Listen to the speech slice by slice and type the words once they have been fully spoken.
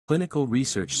Clinical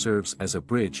research serves as a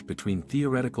bridge between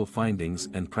theoretical findings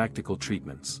and practical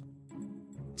treatments.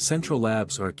 Central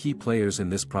labs are key players in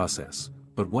this process,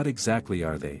 but what exactly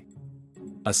are they?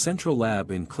 A central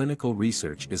lab in clinical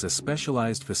research is a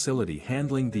specialized facility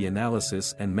handling the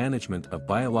analysis and management of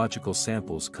biological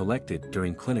samples collected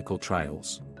during clinical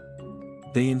trials.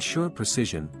 They ensure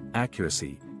precision,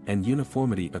 accuracy, and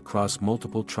uniformity across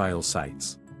multiple trial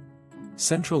sites.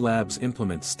 Central labs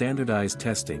implement standardized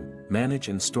testing, manage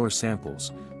and store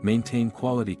samples, maintain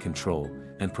quality control,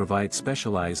 and provide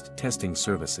specialized testing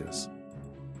services.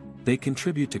 They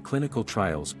contribute to clinical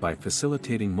trials by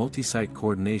facilitating multi-site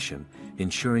coordination,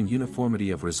 ensuring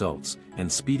uniformity of results,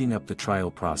 and speeding up the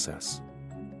trial process.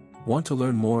 Want to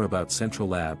learn more about central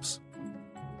labs?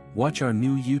 Watch our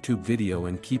new YouTube video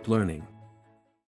and keep learning.